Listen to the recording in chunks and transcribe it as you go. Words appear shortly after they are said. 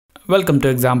Welcome to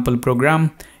example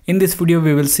program. In this video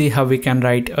we will see how we can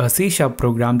write a C#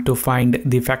 program to find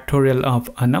the factorial of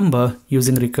a number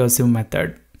using recursive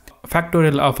method.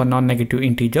 Factorial of a non-negative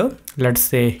integer, let's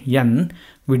say n,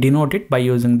 we denote it by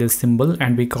using this symbol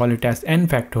and we call it as n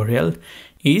factorial,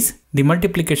 is the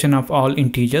multiplication of all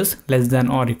integers less than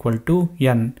or equal to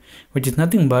n, which is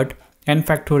nothing but n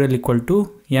factorial equal to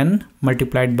n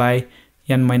multiplied by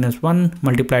n minus 1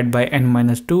 multiplied by n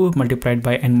minus 2 multiplied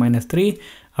by n minus 3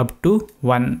 up to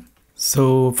 1.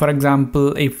 So for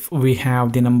example, if we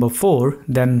have the number 4,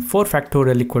 then 4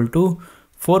 factorial equal to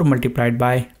 4 multiplied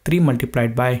by 3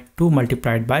 multiplied by 2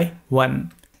 multiplied by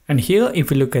 1. And here if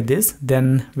we look at this,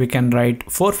 then we can write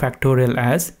 4 factorial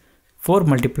as 4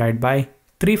 multiplied by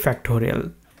 3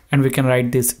 factorial. And we can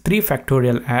write this 3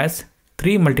 factorial as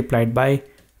 3 multiplied by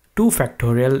 2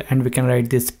 factorial, and we can write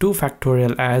this 2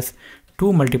 factorial as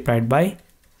 2 multiplied by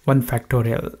 1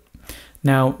 factorial.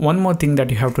 Now one more thing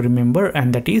that you have to remember,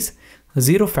 and that is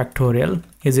 0 factorial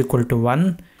is equal to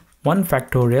 1, 1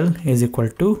 factorial is equal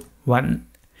to 1.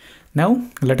 Now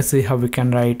let us see how we can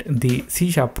write the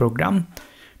C# program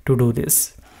to do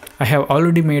this. I have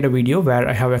already made a video where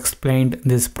I have explained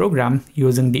this program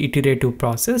using the iterative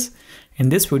process. In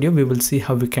this video we will see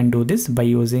how we can do this by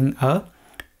using a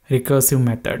recursive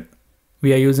method.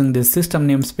 We are using this system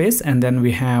namespace, and then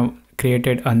we have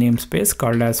created a namespace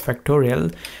called as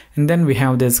factorial, and then we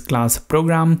have this class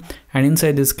program, and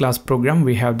inside this class program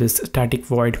we have this static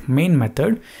void main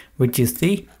method, which is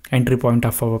the entry point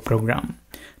of our program.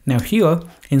 Now here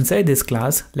inside this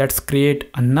class, let's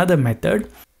create another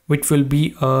method which will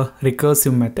be a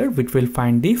recursive method which will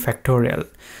find the factorial.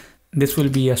 This will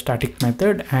be a static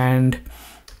method, and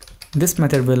this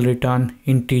method will return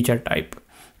integer type,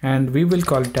 and we will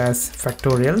call it as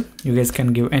factorial. You guys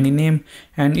can give any name,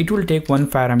 and it will take one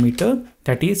parameter,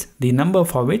 that is the number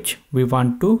for which we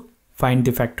want to find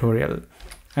the factorial,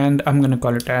 and I'm going to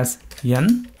call it as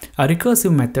n. A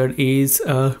recursive method is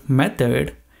a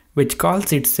method which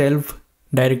calls itself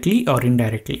directly or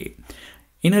indirectly.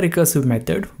 In a recursive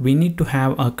method, we need to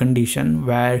have a condition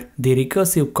where the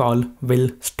recursive call will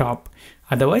stop,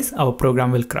 otherwise our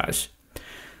program will crash.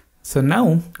 So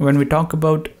now when we talk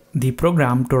about the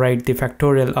program to write the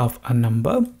factorial of a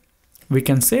number, we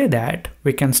can say that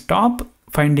we can stop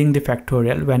finding the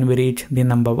factorial when we reach the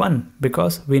number 1,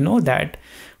 because we know that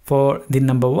for the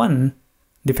number 1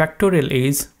 the factorial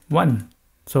is 1.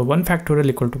 So 1 factorial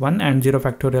equal to 1 and 0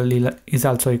 factorial is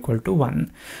also equal to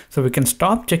 1. So we can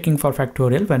stop checking for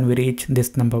factorial when we reach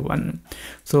this number 1.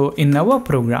 So in our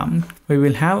program we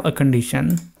will have a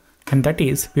condition, and that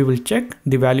is we will check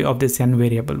the value of this n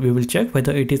variable. We will check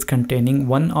whether it is containing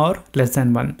 1 or less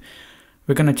than 1.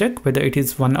 We're going to check whether it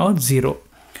is 1 or 0.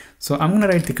 So I'm going to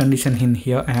write the condition in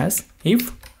here as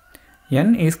if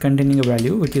n is containing a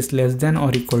value which is less than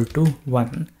or equal to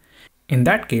 1. In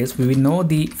that case we will know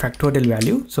the factorial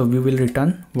value, so we will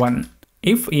return 1.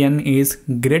 If n is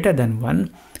greater than 1,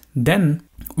 then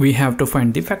we have to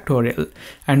find the factorial,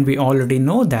 and we already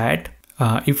know that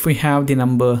if we have the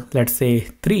number, let's say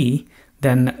 3,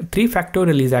 then 3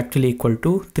 factorial is actually equal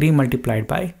to 3 multiplied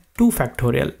by 2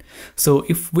 factorial. So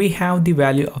if we have the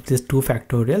value of this 2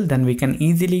 factorial, then we can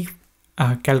easily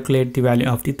calculate the value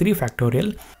of the 3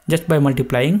 factorial just by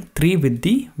multiplying 3 with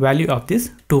the value of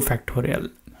this 2 factorial.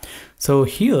 So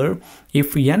here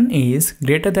if n is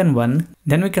greater than 1,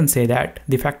 then we can say that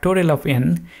the factorial of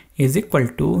n is equal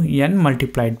to n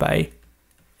multiplied by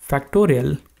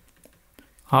factorial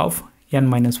of n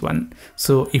minus 1.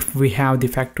 So if we have the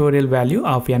factorial value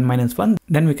of n minus 1,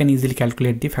 then we can easily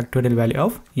calculate the factorial value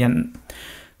of n.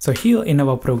 So here in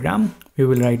our program we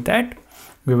will write that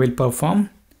we will perform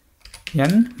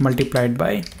n multiplied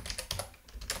by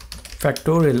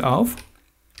factorial of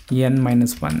n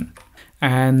minus 1,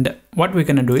 and what we're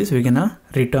gonna do is we're gonna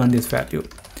return this value.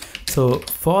 So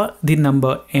for the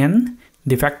number n,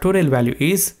 the factorial value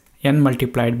is n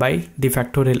multiplied by the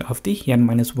factorial of the n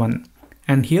minus 1.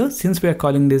 And here, since we are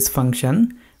calling this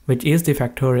function which is the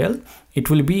factorial, it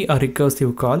will be a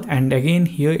recursive call, and again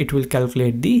here it will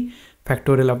calculate the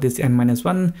factorial of this n minus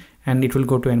 1, and it will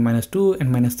go to n minus 2,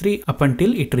 n minus 3 up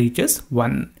until it reaches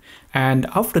 1, and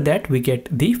after that we get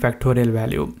the factorial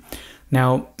value.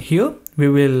 Now here we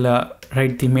will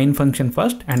write the main function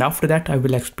first, and after that I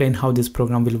will explain how this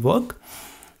program will work.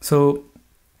 So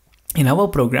in our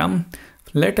program,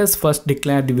 let us first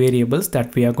declare the variables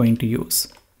that we are going to use.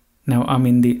 Now I'm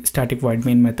in the static void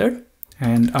main method,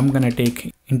 and I'm gonna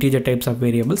take integer types of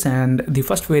variables, and the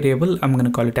first variable I'm gonna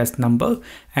call it as number,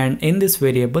 and in this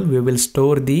variable we will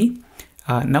store the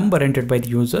number entered by the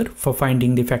user for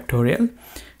finding the factorial,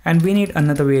 and we need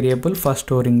another variable for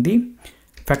storing the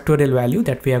factorial value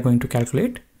that we are going to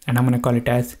calculate and I'm going to call it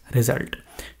as result.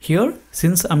 Here,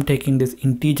 since I'm taking this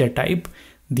integer type,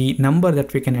 the number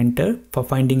that we can enter for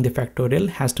finding the factorial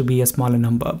has to be a smaller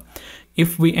number.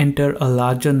 If we enter a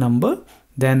larger number,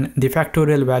 then the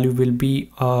factorial value will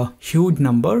be a huge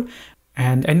number,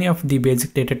 and any of the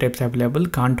basic data types available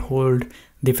can't hold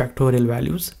the factorial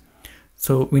values.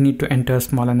 So we need to enter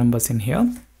smaller numbers in here.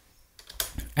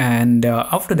 And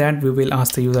after that, we will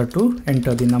ask the user to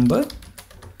enter the number.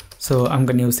 So I'm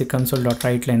going to use the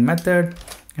console.writeLine method,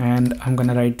 and I'm going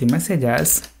to write the message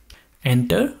as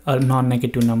enter a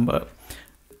non-negative number.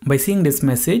 By seeing this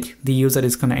message, the user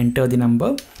is going to enter the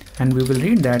number, and we will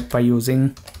read that by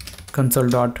using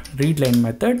console.readLine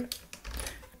method.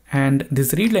 And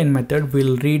this readLine method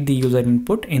will read the user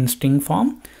input in string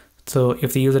form. So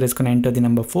if the user is going to enter the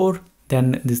number 4,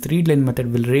 then this readLine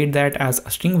method will read that as a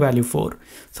string value 4.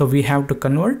 So we have to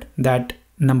convert that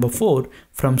number 4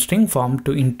 from string form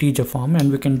to integer form, and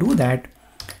we can do that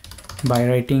by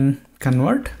writing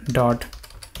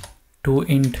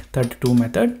convert.toInt32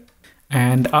 method.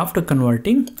 And after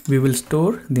converting, we will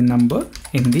store the number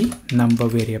in the number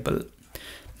variable.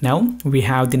 Now we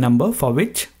have the number for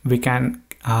which we can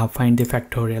find the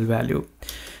factorial value.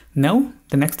 Now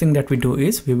the next thing that we do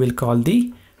is we will call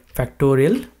the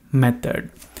factorial method.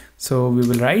 So we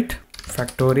will write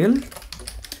factorial,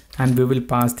 and we will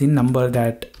pass the number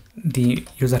that the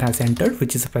user has entered,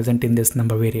 which is present in this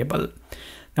number variable.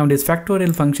 Now this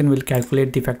factorial function will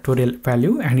calculate the factorial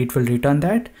value, and it will return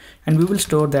that, and we will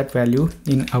store that value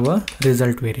in our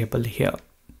result variable here.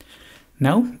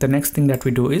 Now the next thing that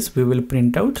we do is we will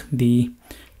print out the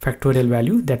factorial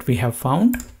value that we have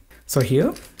found. So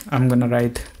here I'm gonna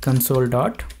write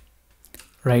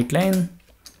console.writeLine,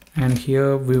 and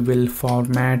here we will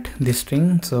format the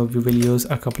string. So we will use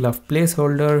a couple of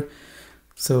placeholder.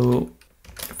 So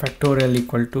factorial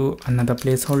equal to another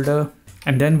placeholder,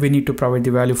 and then we need to provide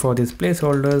the value for these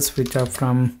placeholders, which are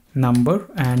from number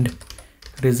and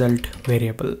result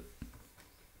variable.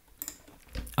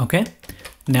 Okay,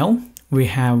 now we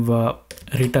have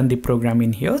written the program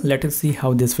in here. Let us see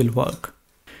how this will work.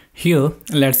 Here,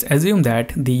 let's assume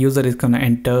that the user is going to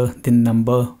enter the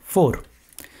number 4.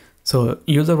 So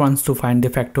user wants to find the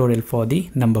factorial for the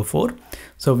number 4.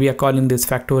 So we are calling this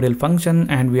factorial function,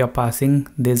 and we are passing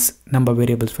this number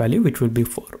variable's value, which will be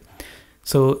 4.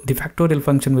 So the factorial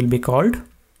function will be called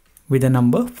with the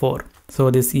number 4.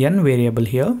 So this n variable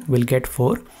here will get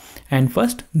 4, and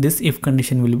first this if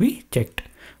condition will be checked,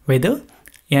 whether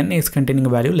n is containing a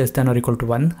value less than or equal to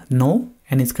 1. No,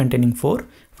 n is containing 4,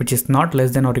 which is not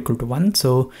less than or equal to 1.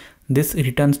 So this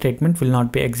return statement will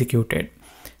not be executed.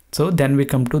 So then we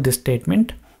come to this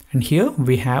statement, and here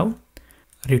we have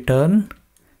return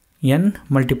n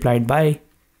multiplied by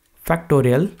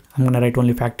factorial. I'm going to write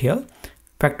only fact here.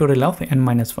 Factorial of n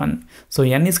minus 1. So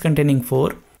n is containing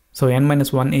 4. So n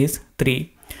minus 1 is 3.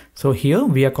 So here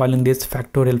we are calling this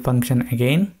factorial function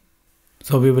again.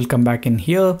 So we will come back in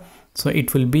here. So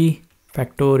it will be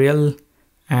factorial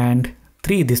and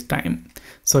 3 this time.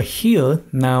 So here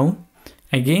now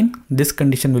again this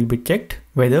condition will be checked,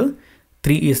 whether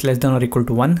 3 is less than or equal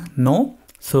to 1. No.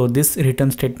 So this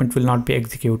return statement will not be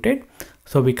executed.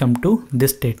 So we come to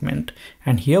this statement,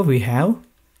 and here we have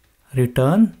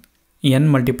return n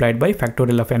multiplied by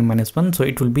factorial of n minus 1. So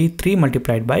it will be 3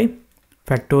 multiplied by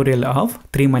factorial of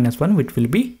 3 minus 1, which will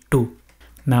be 2.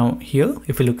 Now here,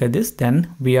 if you look at this,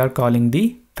 then we are calling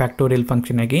the factorial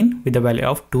function again with the value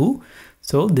of 2.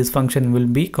 So this function will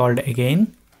be called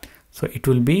again. So it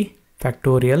will be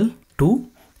factorial 2,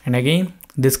 and again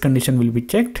this condition will be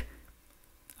checked,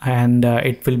 and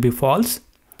it will be false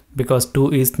because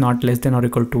 2 is not less than or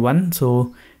equal to 1.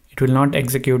 So it will not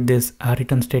execute this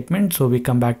return statement. So we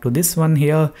come back to this one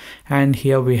here, and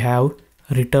here we have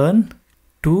return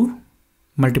 2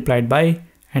 multiplied by,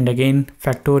 and again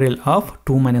factorial of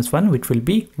 2 minus 1, which will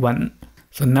be 1.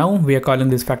 So now we are calling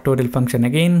this factorial function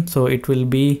again. So it will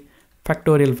be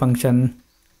factorial function,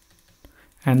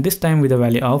 and this time with a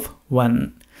value of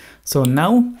 1. So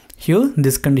now here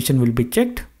this condition will be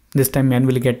checked. This time n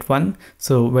will get 1.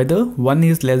 So whether 1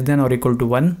 is less than or equal to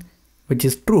 1, which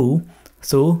is true,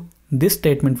 so this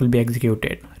statement will be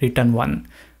executed, return 1.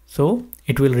 So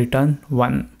it will return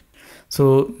 1.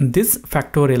 So this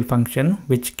factorial function,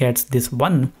 which gets this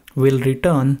 1, will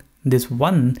return this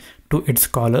 1 to its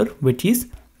caller, which is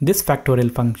this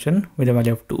factorial function with a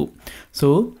value of 2.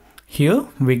 So here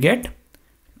we get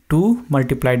 2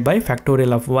 multiplied by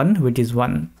factorial of 1, which is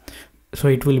 1. So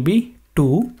it will be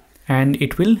 2, and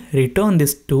it will return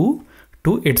this 2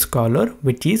 to its caller,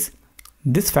 which is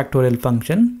this factorial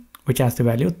function, which has the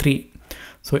value 3.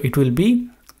 So it will be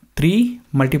 3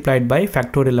 multiplied by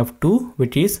factorial of 2,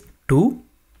 which is 2,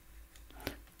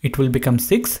 it will become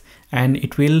 6 and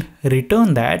it will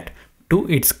return that to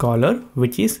its caller,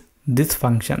 which is this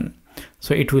function.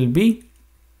 So it will be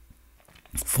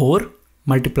 4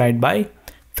 multiplied by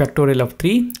factorial of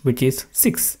 3, which is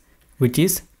 6, which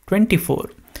is 24,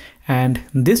 and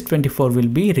this 24 will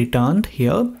be returned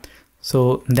here.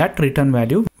 So that return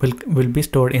value will be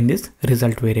stored in this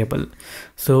result variable.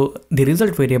 So the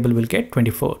result variable will get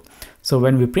 24. So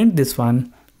when we print this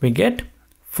one, we get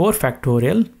 4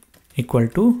 factorial equal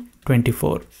to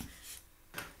 24.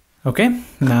 Okay,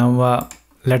 now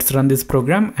let's run this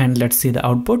program and let's see the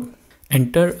output.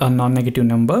 Enter a non-negative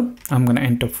number. I'm gonna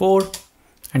enter 4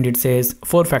 and it says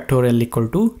 4 factorial equal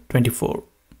to 24.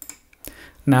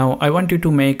 Now I want you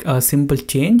to make a simple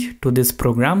change to this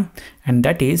program, and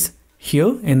that is,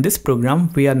 here in this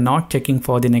program we are not checking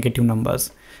for the negative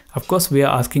numbers. Of course we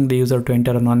are asking the user to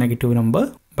enter a non-negative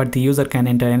number, but the user can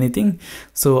enter anything.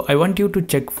 So I want you to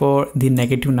check for the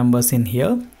negative numbers in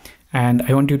here, and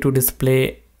I want you to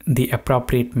display the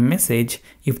appropriate message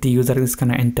if the user is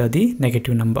gonna enter the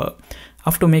negative number.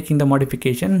 After making the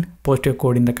modification, post your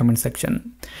code in the comment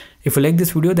section. If you like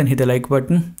this video, then hit the like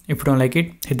button. If you don't like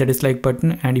it, hit the dislike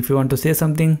button. And if you want to say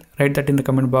something, write that in the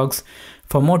comment box.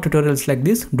 For more tutorials like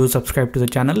this, do subscribe to the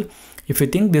channel. If you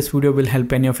think this video will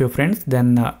help any of your friends,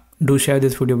 then do share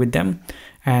this video with them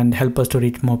and help us to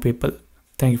reach more people.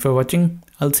 Thank you for watching.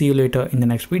 I'll see you later in the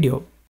next video.